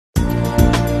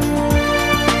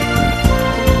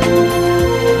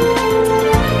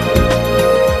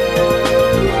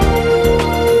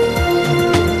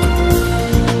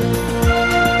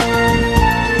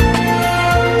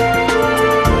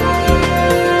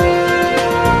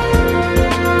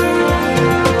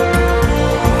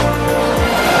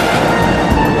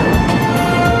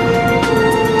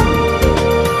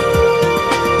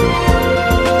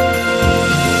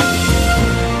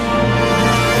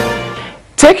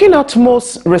Taking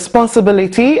utmost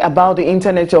responsibility about the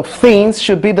Internet of Things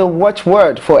should be the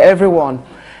watchword for everyone,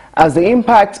 as the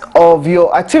impact of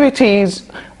your activities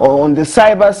on the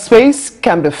cyberspace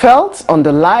can be felt on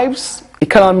the lives,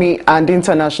 economy, and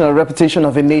international reputation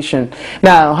of a nation.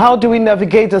 Now, how do we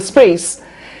navigate the space?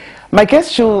 My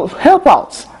guest should help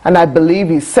out, and I believe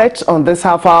he's set on this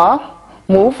half-hour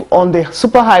move on the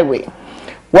superhighway.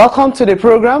 Welcome to the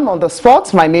program On the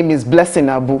Spot. My name is Blessing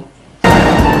Abu.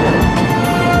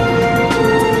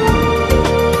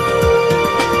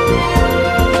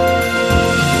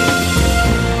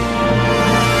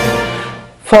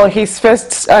 For his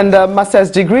first and master's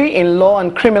degree in law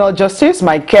and criminal justice,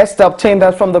 my guest obtained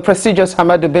that from the prestigious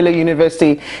Ahmadu Bello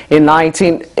University in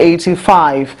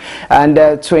 1985 and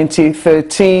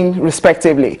 2013,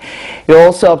 respectively. He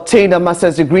also obtained a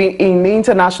master's degree in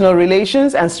international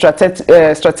relations and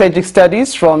strategic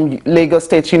studies from Lagos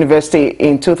State University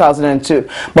in 2002.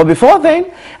 But before then,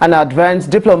 an advanced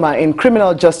diploma in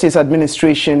criminal justice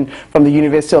administration from the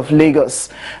University of Lagos.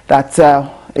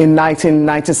 In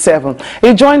 1997.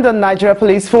 He joined the Nigeria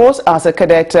Police Force as a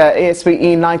cadet ASP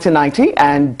in 1990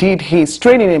 and did his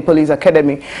training in Police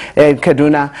Academy in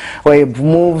Kaduna, where he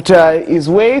moved his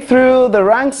way through the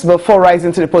ranks before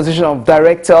rising to the position of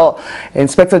Director,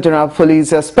 Inspector General of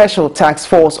Police Special Task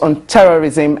Force on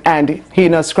Terrorism and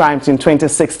Heinous Crimes in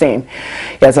 2016.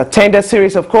 He has attended a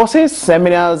series of courses,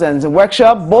 seminars and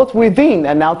workshops both within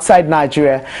and outside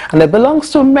Nigeria, and it belongs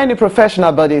to many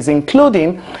professional bodies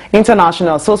including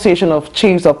International Association of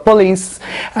Chiefs of Police,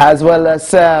 as well as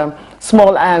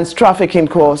Small Arms Trafficking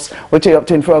course, which he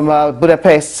obtained from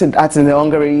Budapest in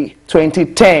Hungary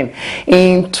 2010.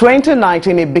 In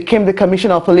 2019, he became the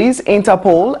Commissioner of Police,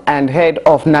 Interpol, and Head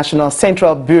of National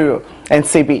Central Bureau,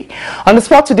 NCB. On the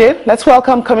spot today, let's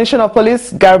welcome Commissioner of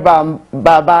Police GARBA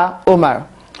Baba UMAR.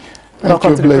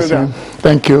 Welcome to the program.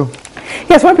 Thank you.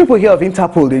 Yes, when people hear of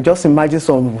Interpol, they just imagine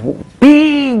some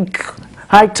big,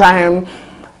 high-time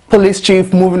police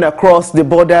chief moving across the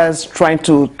borders, trying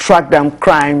to track down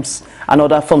crimes and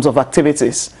other forms of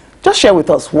activities. Just share with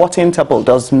us what Interpol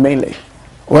does mainly.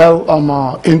 Well,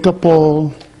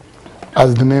 Interpol,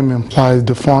 as the name implies,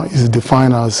 is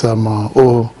defined as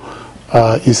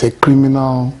is a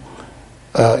criminal,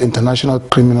 international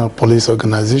criminal police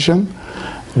organization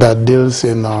that deals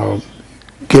in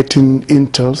getting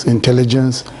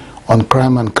intelligence on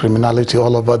crime and criminality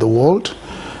all over the world,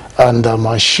 and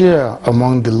share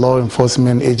among the law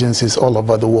enforcement agencies all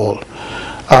over the world.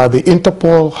 The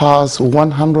Interpol has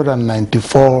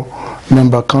 194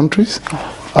 member countries.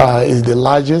 Is the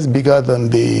largest, bigger than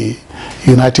the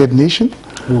United Nations,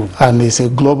 and it's a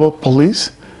global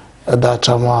police that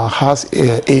has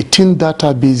 18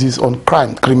 databases on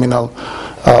criminal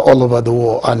all over the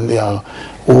world, and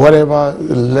whatever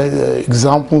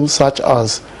examples such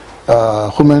as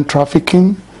human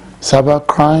trafficking, cyber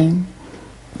crime,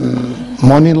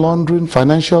 money laundering,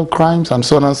 financial crimes, and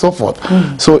so on and so forth.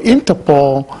 So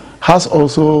Interpol has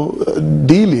also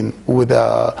dealing with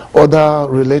other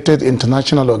related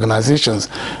international organizations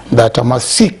that must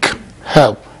seek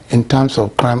help in terms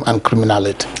of crime and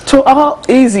criminality. So how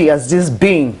easy has this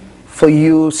been for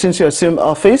you since you assumed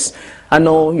office? I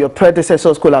know your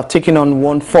predecessors could have taken on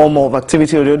one form of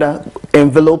activity or the other,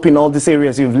 enveloping all these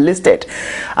areas you've listed.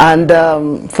 And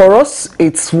for us,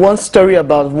 it's one story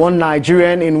about one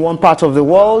Nigerian in one part of the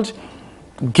world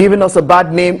giving us a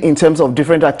bad name in terms of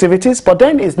different activities, but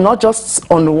then it's not just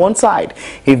on one side.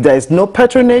 If there is no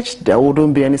patronage, there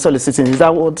wouldn't be any soliciting. Is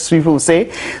that what people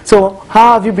say? So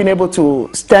how have you been able to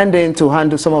stand in to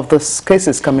handle some of those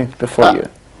cases coming before you?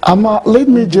 Let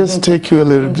me just take you a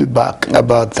little bit back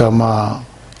about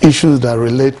issues that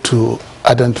relate to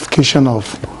identification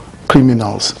of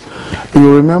criminals.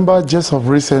 You remember just of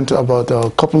recent, about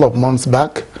a couple of months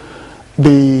back,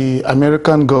 the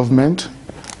American government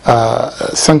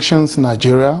sanctions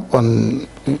Nigeria on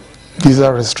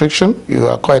visa restriction. You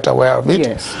are quite aware of it.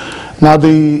 Yes. Now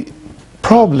the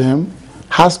problem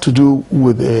has to do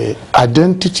with the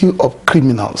identity of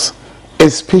criminals,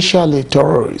 especially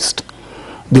terrorists.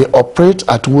 They operate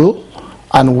at will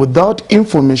and without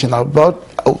information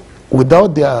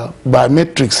without their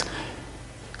biometrics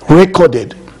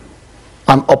recorded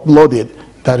and uploaded,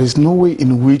 there is no way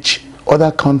in which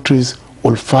other countries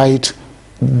will fight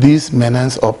this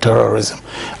menace of terrorism.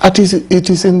 It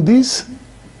is in this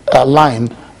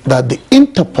line that the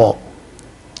Interpol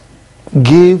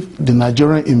gave the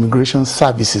Nigerian Immigration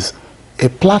Services a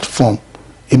platform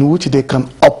in which they can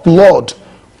upload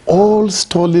all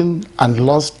stolen and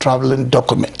lost traveling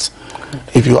documents.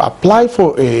 If you apply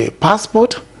for a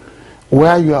passport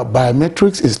where your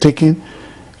biometrics is taken,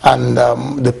 and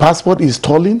the passport is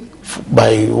stolen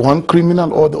by one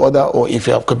criminal or the other, or if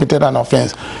you have committed an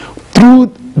offense, through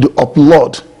the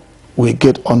upload, we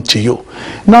get onto you.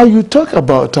 Now you talk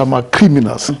about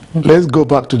criminals. Let's go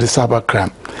back to the cyber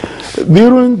crime.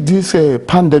 During this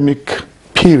pandemic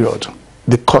period,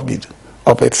 the COVID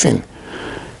of 19,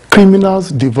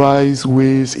 criminals devise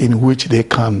ways in which they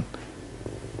can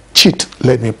cheat,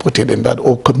 let me put it in that,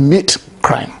 or commit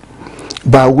crime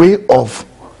by way of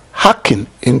hacking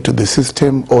into the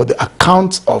system or the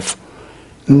accounts of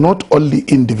not only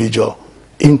individual,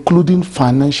 including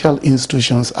financial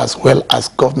institutions as well as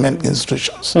government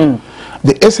institutions.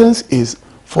 The essence is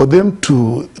for them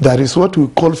to, that is what we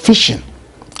call phishing,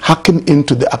 hacking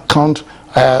into the account,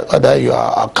 either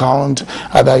your account,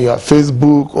 either your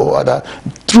Facebook or other.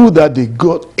 Through that they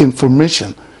got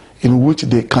information in which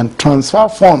they can transfer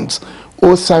funds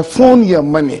or siphon your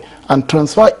money and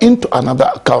transfer into another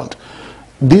account.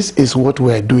 This is what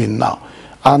we are doing now.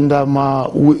 And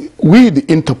we, the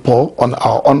Interpol, on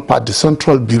our own part, the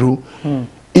Central Bureau,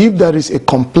 if there is a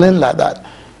complaint like that,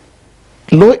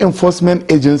 law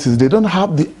enforcement agencies, they don't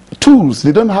have the tools,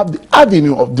 they don't have the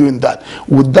avenue of doing that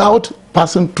without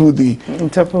passing through the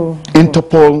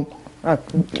Interpol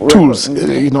tools.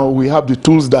 You know, we have the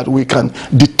tools that we can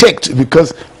detect,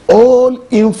 because all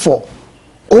info,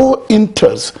 all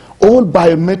inters, all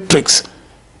biometrics,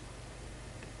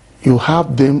 you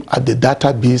have them at the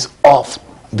database of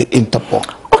the Interpol.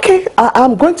 Okay,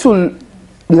 I'm going to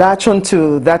latch on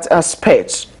to that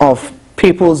aspect of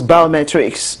people's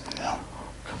biometrics. Yeah.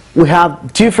 We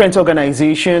have different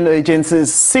organizations,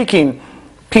 agencies seeking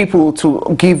people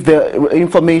to give the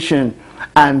information,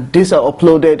 and these are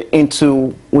uploaded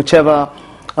into whichever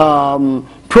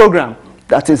program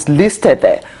that is listed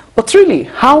there. But really,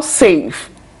 how safe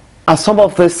are some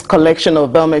of this collection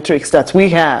of biometrics that we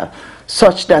have,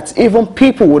 such that even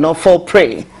people will not fall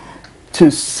prey to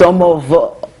some of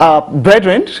our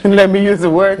brethren, let me use the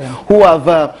word, who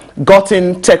have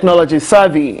gotten technology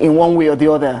savvy in one way or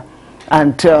the other,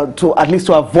 and to at least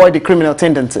to avoid the criminal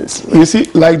tendencies? You see,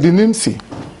 like the NIMSI,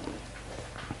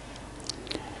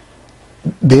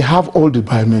 they have all the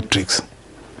biometrics.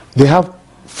 They have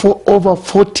over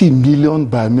 40 million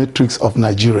biometrics of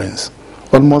Nigerians,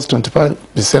 almost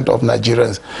 25% of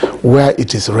Nigerians, where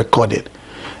it is recorded.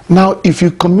 Now, if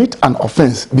you commit an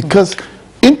offense, because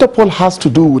Interpol has to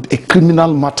do with a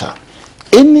criminal matter,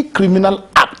 any criminal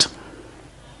act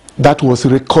that was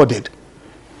recorded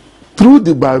through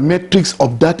the biometrics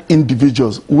of that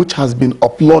individual which has been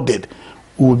uploaded,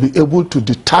 we will be able to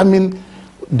determine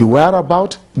the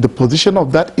whereabouts, the position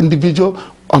of that individual,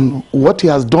 on what he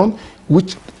has done,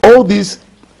 which all these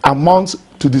amounts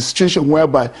to the situation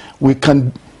whereby we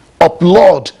can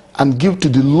upload and give to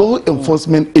the law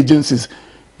enforcement agencies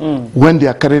when they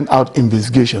are carrying out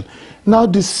investigation. Now,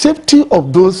 the safety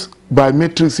of those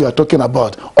biometrics you are talking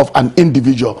about of an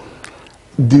individual,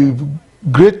 the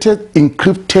greatest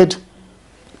encrypted,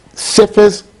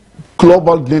 safest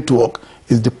global network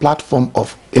is the platform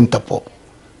of Interpol.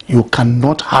 You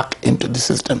cannot hack into the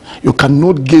system. You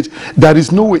cannot get, there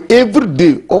is no way. Every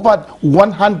day, over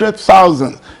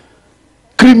 100,000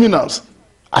 criminals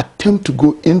attempt to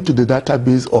go into the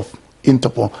database of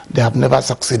Interpol. They have never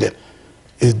succeeded.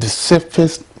 It's the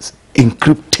safest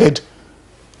encrypted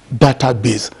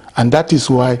database, and that is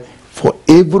why for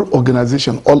every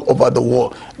organization all over the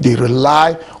world, they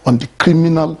rely on the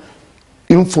criminal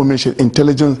information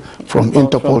intelligence from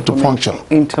Interpol to function.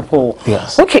 Interpol.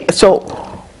 Yes. Okay, so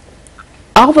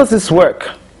how does this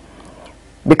work?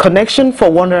 The connection for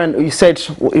you said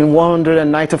in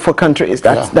 194 countries.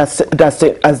 That's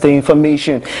it as the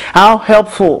information. How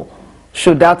helpful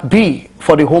should that be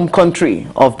for the home country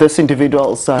of this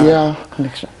individual's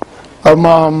connection?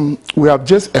 We have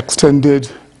just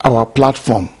extended our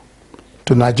platform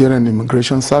to Nigerian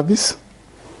Immigration Service,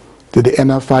 to the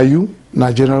NFIU,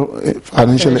 Nigerian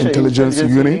Financial Intelligence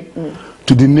Unit,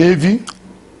 to the Navy,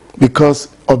 because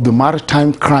of the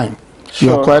maritime crime. Sure.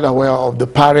 You are quite aware of the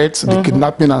pirates, the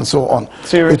kidnapping, and so on.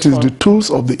 It is the tools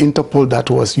of the Interpol that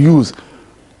was used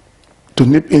to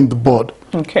nip in the bud.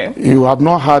 Okay. You have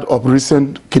not heard of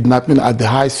recent kidnapping at the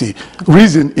high sea.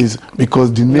 Reason is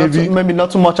because the Navy... maybe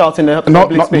not too much out in the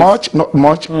not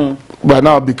much, but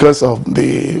now because of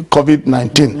the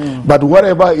COVID-19. But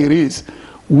whatever it is,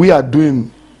 we are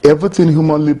doing everything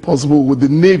humanly possible with the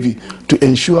Navy to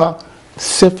ensure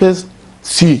safest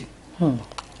sea.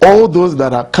 All those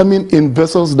that are coming in,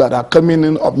 vessels that are coming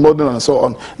in, uploading and so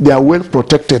on, they are well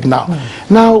protected now.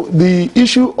 Now, the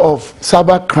issue of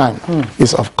cyber crime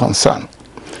is of concern.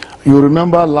 You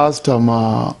remember last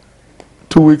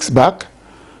 2 weeks back,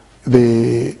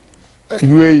 the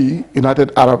UAE,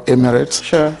 United Arab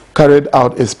Emirates, carried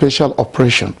out a special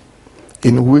operation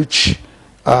in which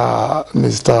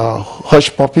Mr.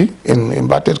 Hush Puppy, in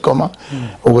inverted comma,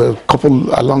 were coupled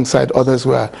alongside others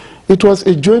where it was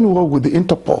a joint war with the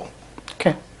Interpol.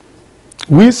 Okay.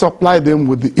 We supplied them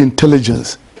with the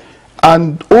intelligence.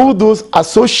 And all those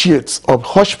associates of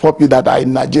Hush Puppy that are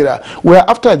in Nigeria were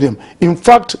after them. In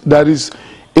fact, there is,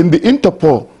 in the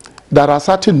Interpol, there are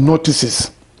certain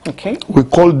notices. Okay. We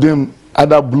call them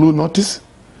either blue notice,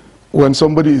 when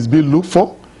somebody is being looked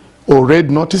for, or red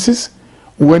notices,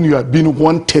 when you are being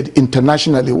wanted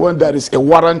internationally, when there is a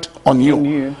warrant on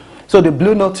you. So the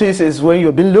blue notice is when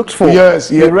you're being looked for? Yes.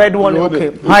 The red one,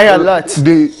 okay. High alert.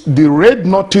 The red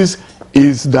notice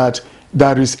is that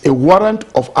there is a warrant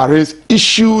of arrest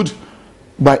issued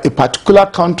by a particular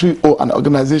country or an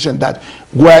organization that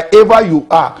wherever you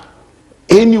are,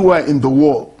 anywhere in the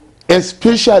world,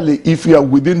 especially if you are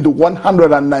within the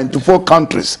 194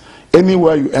 countries,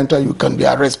 anywhere you enter, you can be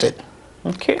arrested.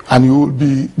 Okay. And you will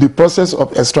be, the process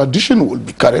of extradition will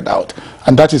be carried out.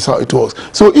 And that is how it works.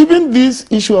 So even this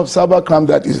issue of cybercrime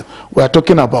that we are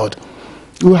talking about,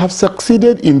 we have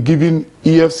succeeded in giving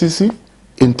EFCC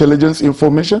intelligence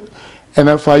information,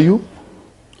 NFIU,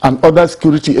 and other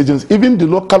security agents, even the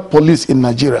local police in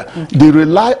Nigeria, they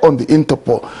rely on the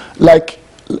Interpol. Like,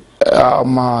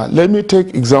 let me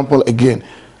take example again,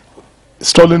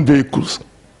 stolen vehicles.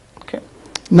 Okay.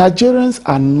 Nigerians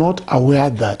are not aware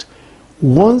that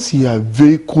once your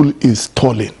vehicle is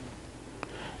stolen,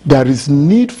 there is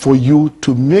need for you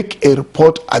to make a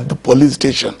report at the police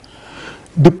station.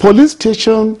 The police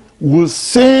station will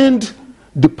send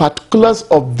the particulars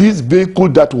of this vehicle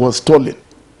that was stolen.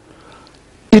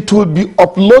 It will be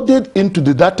uploaded into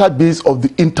the database of the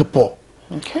Interpol.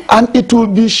 Okay. And it will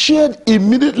be shared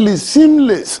immediately,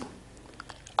 seamless,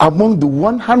 among the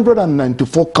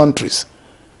 194 countries.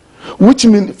 Which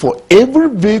means for every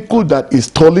vehicle that is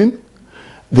stolen,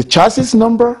 the chassis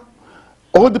number,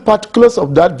 all the particulars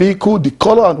of that vehicle, the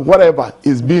color and whatever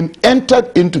is being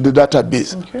entered into the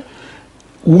database. Okay.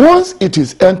 Once it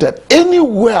is entered,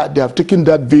 anywhere they have taken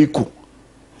that vehicle,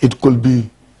 it could be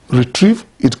retrieved,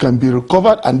 it can be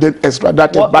recovered, and then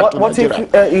extradited back to Nigeria.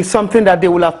 What if it's something that they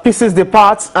will have pieces, the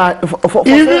parts?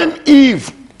 Even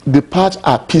if the parts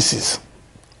are pieces,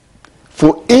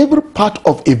 for every part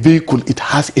of a vehicle, it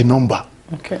has a number.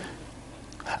 Okay.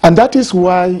 And that is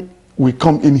why we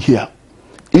come in here.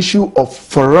 Issue of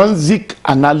forensic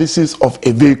analysis of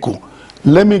a vehicle.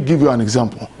 Let me give you an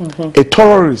example. A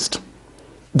terrorist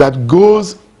that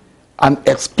goes and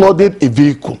exploded a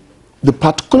vehicle, the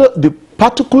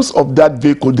particles of that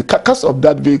vehicle, the carcass of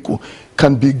that vehicle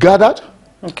can be gathered,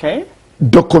 okay,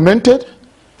 documented,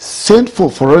 sent for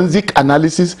forensic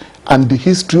analysis, and the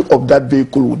history of that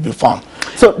vehicle would be found.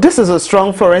 So this is a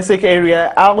strong forensic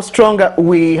area. How strong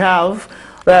we have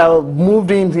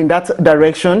moved in that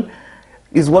direction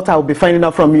is what I'll be finding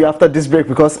out from you after this break,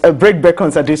 because a break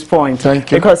beckons at this point.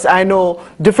 Thank you. Because I know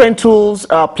different tools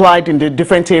are applied in the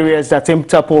different areas that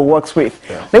Interpol works with.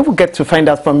 Yeah. Then we'll get to find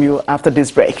out from you after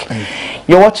this break.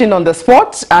 You're watching On the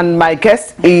Spot, and my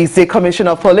guest is the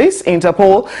Commissioner of Police,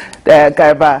 Interpol,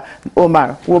 GARBA,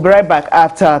 UMAR. We'll be right back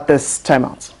after this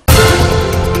timeout.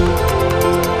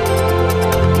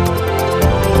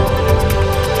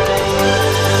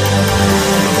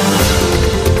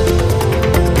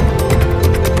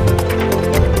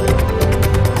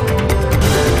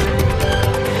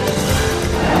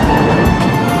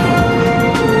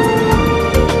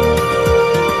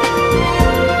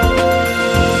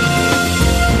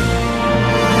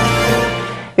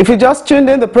 If you just tuned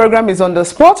in, the program is On the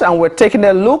Spot, and we're taking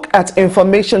a look at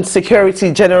information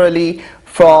security generally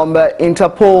from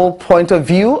Interpol point of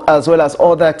view, as well as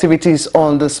other activities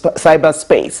on the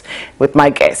cyberspace with my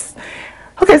guests.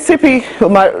 Okay,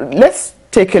 CP, let's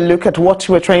take a look at what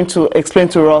you were trying to explain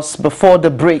to us before the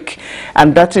break,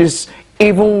 and that is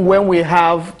even when we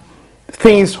have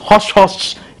things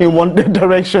hush-hush in one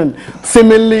direction,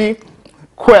 seemingly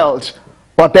quelled,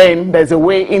 but then there's a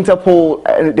way Interpol,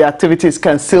 the activities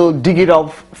can still dig it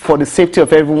up for the safety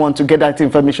of everyone to get that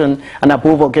information and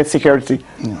above all get security.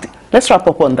 Yeah. Let's wrap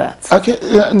up on that. Okay,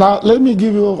 now let me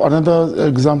give you another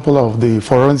example of the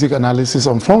forensic analysis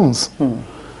on phones.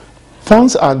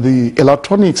 Phones are the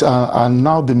electronics are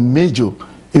now the major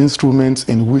instruments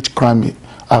in which crimes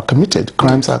are committed.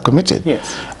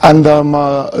 Yes. And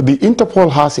the Interpol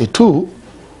has a tool,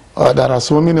 there are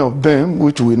so many of them,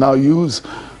 which we now use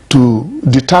to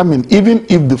determine even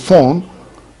if the phone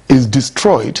is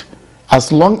destroyed, as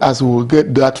long as we will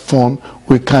get that phone,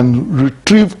 we can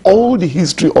retrieve all the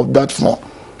history of that phone.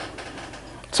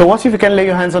 So what if you can lay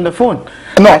your hands on the phone?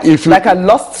 No, like, if you, like I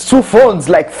lost 2 phones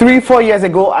like 3-4 years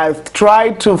ago. I've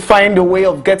tried to find a way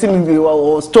of getting,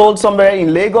 or stored somewhere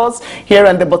in Lagos here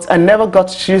and there, but I never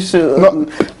got used to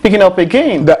picking up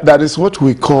again. That is what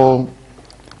we call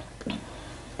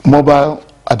mobile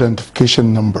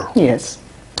identification number. Yes.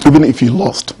 Even if you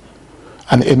lost,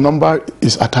 and a number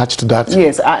is attached to that.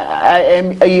 Yes,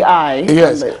 IMEI.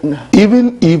 Yes.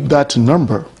 Even if that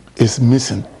number is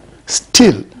missing,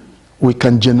 still we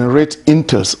can generate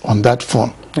intels on that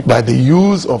phone by the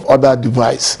use of other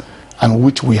device and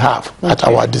which we have at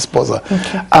our disposal.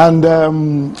 And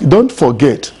don't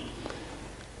forget,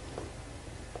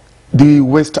 the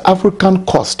West African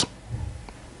coast,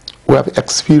 we have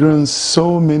experienced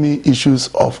so many issues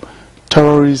of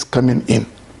terrorists coming in.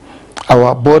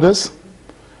 Our borders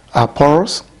are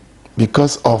porous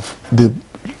because of the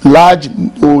large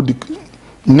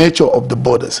nature of the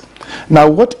borders. Now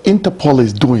what Interpol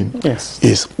is doing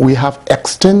is we have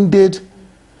extended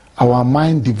our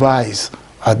mine device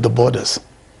at the borders.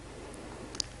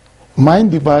 Mine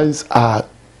devices are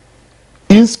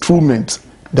instruments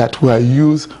that were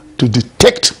used to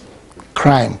detect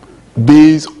crime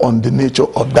based on the nature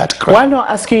of that crime. Why not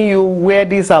asking you where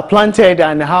these are planted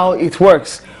and how it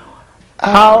works?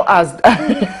 How as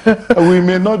we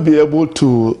may not be able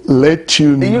to let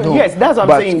you know. Yes, that's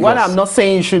what I'm saying. Well, I'm not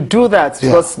saying you should do that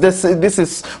because this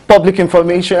is public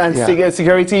information and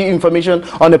security information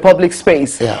on the public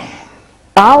space.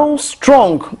 How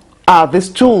strong are these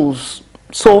tools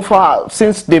so far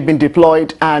since they've been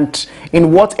deployed, and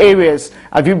in what areas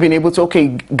have you been able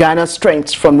to garner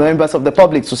strength from the members of the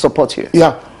public to support you?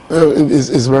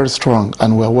 It's very strong,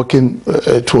 and we're working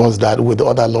towards that with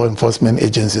other law enforcement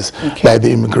agencies, like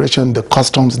the immigration, the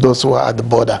customs, those who are at the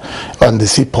border, on the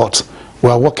seaports.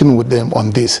 We're working with them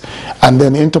on this. And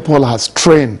then Interpol has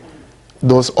trained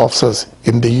those officers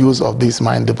in the use of these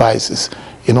mine devices,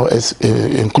 you know,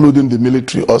 including the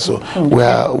military also.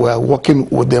 We're working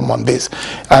with them on this.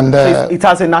 And so it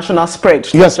has a national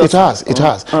spread. Yes, it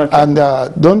has. And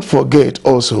don't forget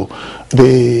also,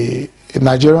 the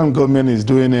Nigerian government is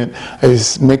doing it,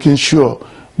 is making sure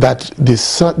that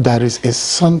there is a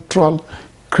central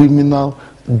criminal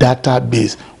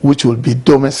database which will be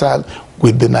domiciled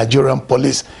with the Nigerian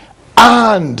police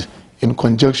and in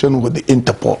conjunction with the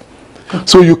Interpol.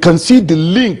 So you can see the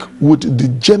link with the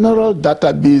general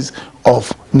database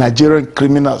of Nigerian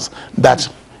criminals,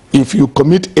 that if you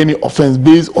commit any offense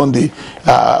based on the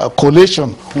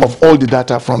collation of all the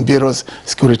data from various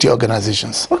security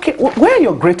organizations. Okay, where are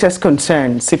your greatest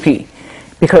concerns, CP?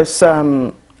 Because,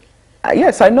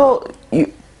 yes, I know,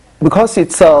 because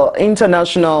it's an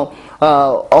international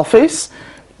office,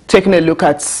 taking a look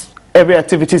at every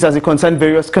activities as it concerns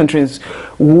various countries,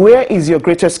 where is your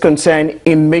greatest concern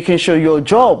in making sure your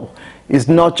job is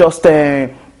not just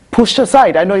pushed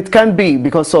aside? I know it can be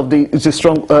because of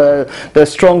the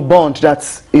strong bond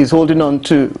that is holding on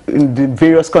to in the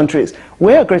various countries.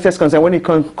 Where are greatest concern when it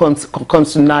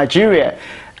comes to Nigeria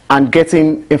and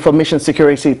getting information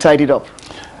security tidied up?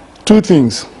 Two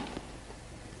things.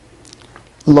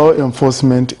 Law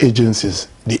enforcement agencies,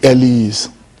 the LEs,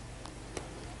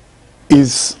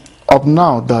 is up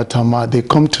now that they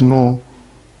come to know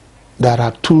there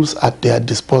are tools at their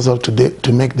disposal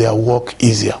to make their work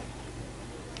easier.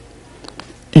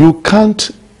 You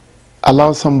can't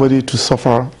allow somebody to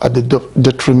suffer at the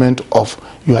detriment of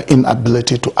your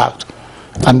inability to act.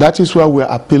 And that is why we're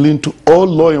appealing to all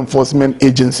law enforcement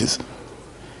agencies.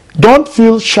 Don't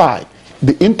feel shy.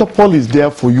 The Interpol is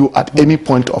there for you at any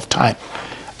point of time.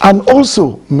 And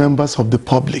also, members of the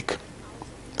public.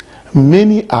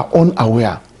 Many are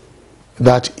unaware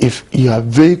that if your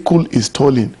vehicle is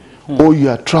stolen or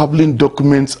your traveling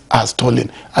documents are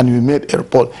stolen and you made a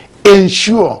report,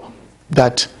 ensure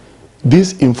that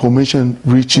this information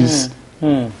reaches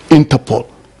Interpol,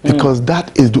 because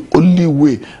that is the only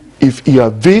way. If your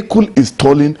vehicle is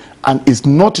stolen and is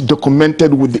not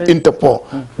documented with the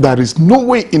Interpol, there is no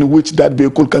way in which that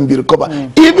vehicle can be recovered.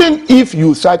 Even if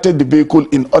you cited the vehicle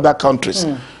in other countries,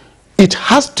 it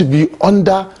has to be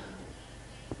under,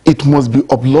 it must be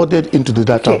uploaded into the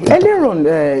data. Earlier on,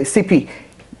 CP,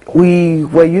 we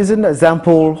were using the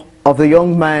example of the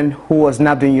young man who was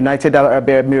nabbed in United Arab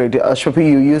Emirates.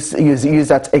 You use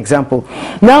that example.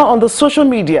 Now on the social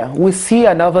media, we see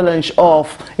an avalanche of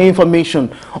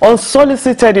information,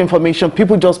 unsolicited information.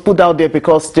 People just put out there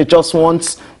because they just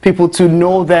want people to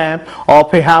know them, or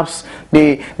perhaps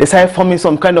they start forming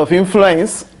some kind of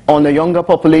influence on the younger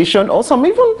population, or some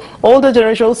even older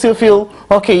generation who still feel,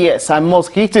 okay, yes, I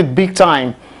must hit it big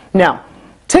time. Now,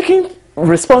 taking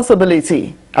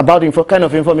responsibility about the kind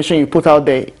of information you put out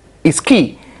there is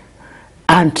key.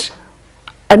 And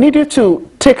I need you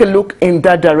to take a look in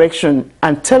that direction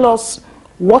and tell us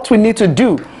what we need to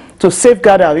do to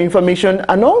safeguard our information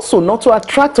and also not to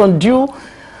attract undue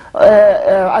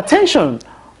attention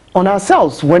on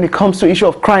ourselves when it comes to issue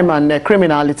of crime and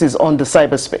criminalities on the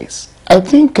cyberspace. I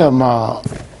think the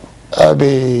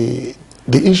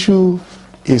issue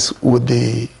is with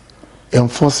the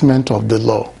enforcement of the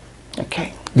law.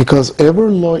 Okay. Because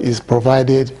every law is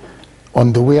provided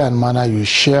on the way and manner you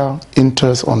share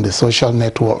interest on the social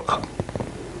network.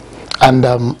 And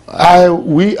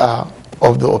we are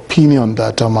of the opinion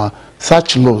that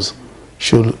such laws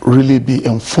should really be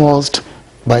enforced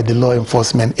by the law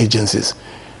enforcement agencies.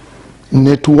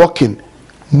 Networking,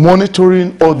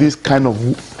 monitoring all this kind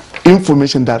of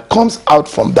information that comes out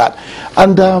from that.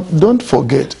 And don't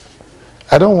forget,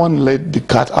 I don't want to let the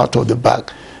cat out of the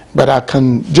bag, but I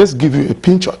can just give you a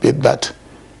pinch of it that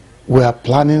we are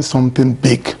planning something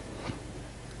big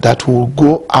that will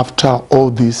go after all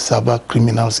these cyber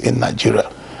criminals in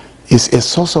Nigeria. It's a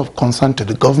source of concern to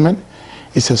the government,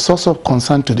 it's a source of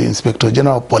concern to the Inspector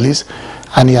General of Police,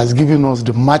 and he has given us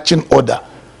the marching order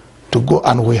to go,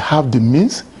 and we have the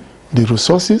means, the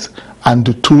resources, and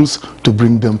the tools to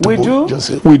bring them to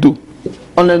justice. We do.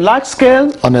 On a large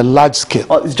scale? On a large scale.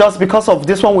 Or it's just because of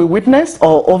this one we witnessed,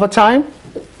 or over time?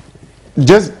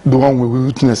 Just the one we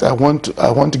witnessed. I want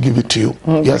to give it to you.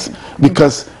 Okay. Yes,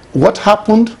 because what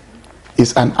happened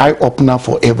is an eye-opener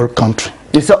for every country.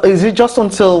 Is it just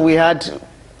until we had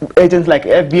agents like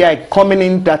FBI coming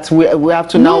in that we have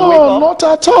to now wake up? No, not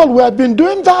at all. We have been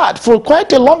doing that for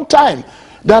quite a long time.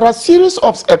 There are series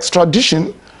of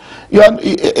extradition.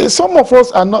 Some of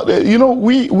us are not,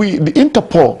 the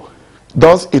Interpol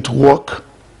does its work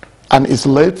and it's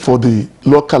late for the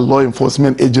local law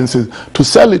enforcement agencies to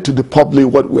sell it to the public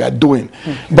what we are doing.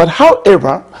 Mm-hmm. But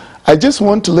however, I just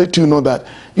want to let you know that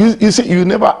you see, you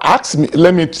never asked me.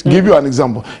 Let me give you an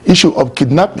example. Issue of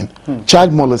kidnapping,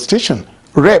 child molestation,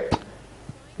 rape.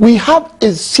 We have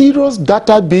a serious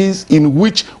database in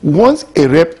which once a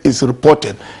rape is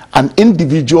reported, an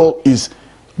individual is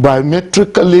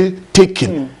biometrically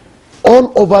taken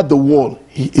all over the world.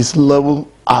 He is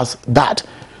labeled as that.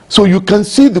 So you can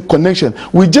see the connection.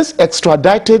 We just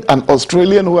extradited an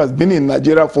Australian who has been in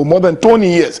Nigeria for more than 20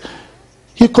 years.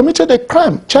 He committed a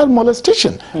crime, child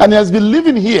molestation, and he has been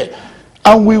living here.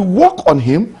 And we work on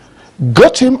him,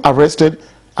 got him arrested,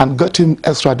 and got him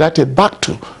extradited back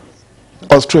to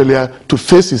Australia to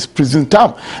face his prison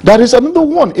term. There is another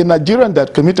one, a Nigerian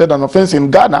that committed an offense in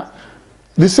Ghana,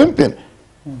 the same thing.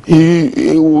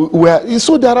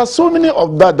 So there are so many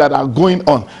of that are going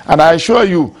on. And I assure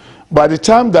you, by the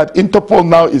time that Interpol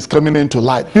now is coming into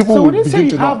light, people will begin to know. So would you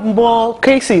say you have more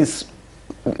cases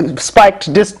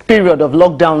spiked this period of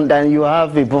lockdown than you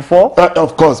have before?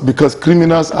 Of course, because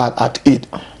criminals are at it.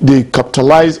 They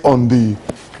capitalize on the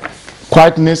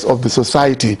quietness of the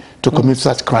society to commit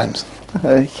such crimes.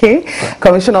 Okay.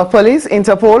 Commissioner of Police,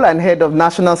 Interpol, and Head of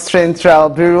National Central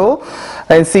Bureau,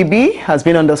 NCB, has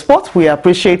been on the spot. We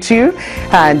appreciate you,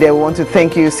 and we want to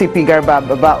thank you, CP GARBA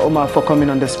Baba Omar, for coming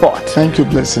on the spot. Thank you,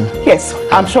 Blessing. Yes,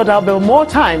 I'm sure there'll be more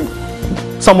time,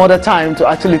 some other time, to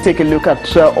actually take a look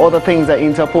at all the things that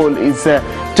Interpol is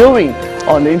doing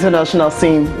on the international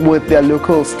scene with their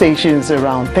local stations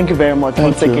around. Thank you very much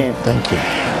once again. Thank you.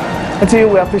 Until you,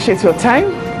 we appreciate your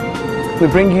time. We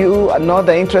bring you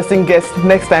another interesting guest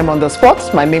next time on the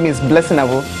spot. My name is Blessing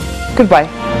Abu. Goodbye.